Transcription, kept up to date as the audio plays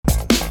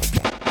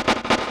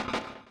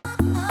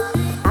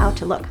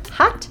to look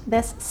hot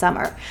this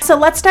summer. So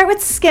let's start with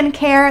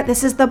skincare.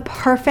 This is the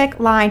perfect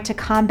line to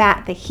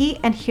combat the heat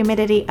and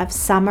humidity of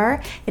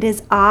summer. It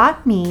is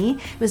Ah Me.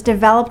 It was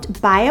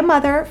developed by a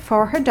mother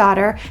for her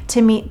daughter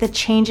to meet the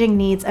changing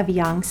needs of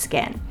young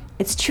skin.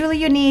 It's truly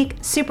unique,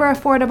 super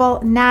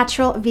affordable,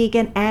 natural,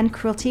 vegan, and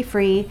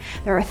cruelty-free.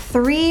 There are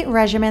 3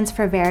 regimens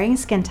for varying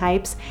skin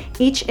types.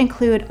 Each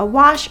include a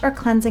wash or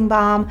cleansing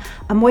balm,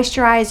 a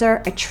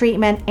moisturizer, a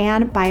treatment,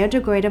 and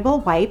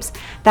biodegradable wipes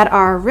that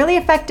are really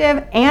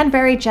effective and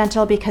very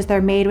gentle because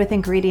they're made with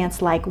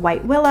ingredients like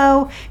white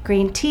willow,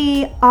 green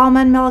tea,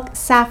 almond milk,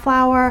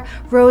 safflower,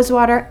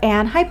 rosewater,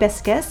 and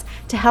hibiscus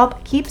to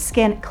help keep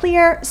skin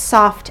clear,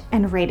 soft,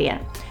 and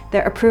radiant.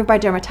 They're approved by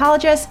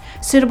dermatologists,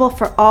 suitable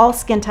for all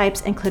skin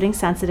types, including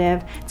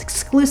sensitive. It's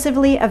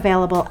exclusively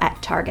available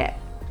at Target.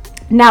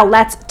 Now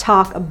let's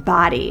talk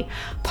body.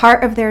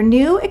 Part of their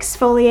new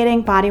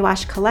exfoliating body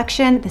wash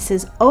collection, this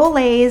is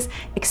Olay's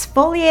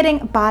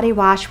exfoliating body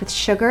wash with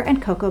sugar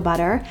and cocoa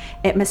butter.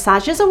 It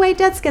massages away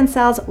dead skin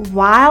cells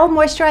while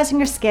moisturizing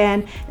your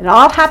skin. It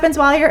all happens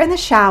while you're in the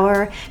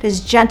shower. It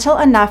is gentle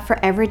enough for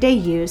everyday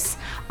use.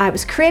 It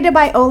was created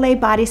by Olay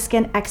body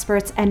skin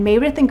experts and made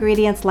with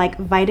ingredients like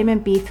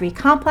vitamin B3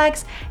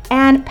 complex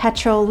and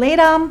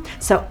petrolatum.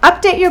 So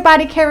update your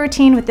body care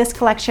routine with this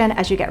collection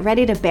as you get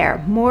ready to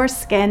bare more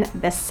skin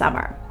this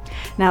summer.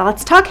 Now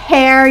let's talk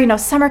hair. You know,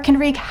 summer can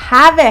wreak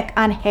havoc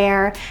on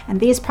hair, and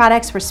these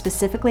products were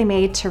specifically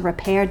made to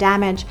repair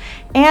damage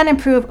and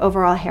improve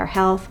overall hair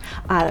health.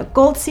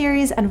 Gold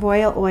Series and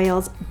Royal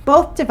Oils,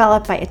 both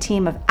developed by a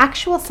team of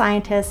actual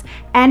scientists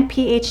and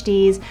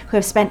PhDs who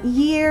have spent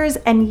years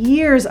and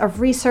years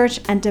of research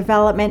and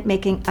development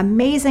making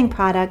amazing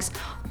products,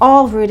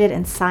 all rooted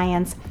in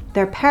science.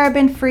 They're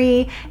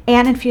paraben-free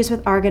and infused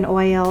with argan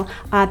oil.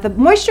 The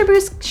Moisture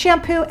Boost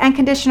shampoo and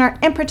conditioner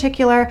in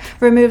particular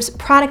removes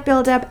product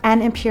buildup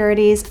and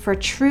impurities for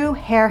true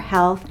hair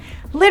health.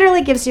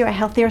 Literally gives you a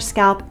healthier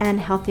scalp and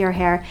healthier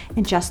hair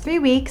in just 3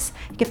 weeks.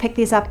 You can pick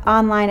these up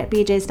online at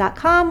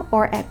bjs.com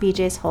or at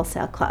BJ's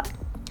Wholesale Club.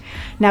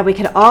 Now, we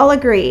could all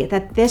agree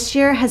that this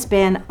year has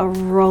been a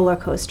roller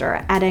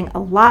coaster, adding a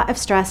lot of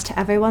stress to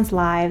everyone's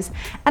lives,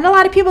 and a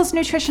lot of people's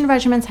nutrition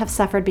regimens have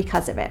suffered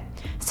because of it.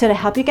 So to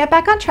help you get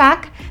back on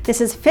track,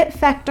 this is Fit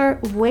Factor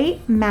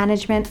Weight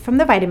Management from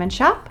the Vitamin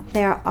Shoppe.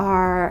 There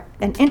are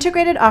an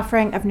integrated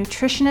offering of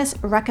nutritionist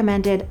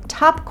recommended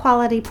top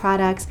quality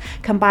products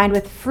combined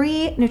with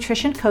free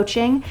nutrition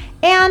coaching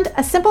and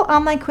a simple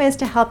online quiz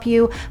to help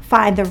you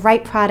find the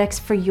right products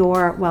for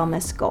your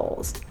wellness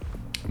goals.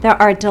 There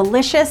are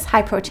delicious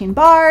high protein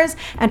bars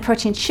and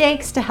protein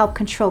shakes to help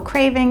control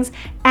cravings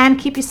and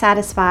keep you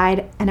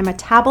satisfied, and a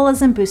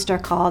metabolism booster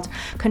called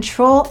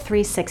Control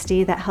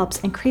 360 that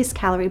helps increase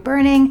calorie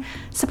burning,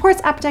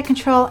 supports appetite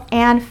control,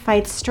 and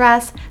fights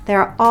stress.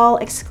 They're all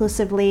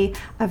exclusively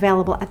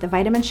available at The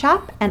Vitamin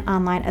Shoppe and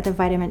online at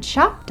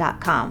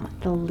thevitaminshoppe.com,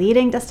 the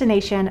leading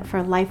destination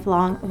for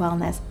lifelong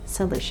wellness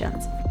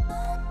solutions.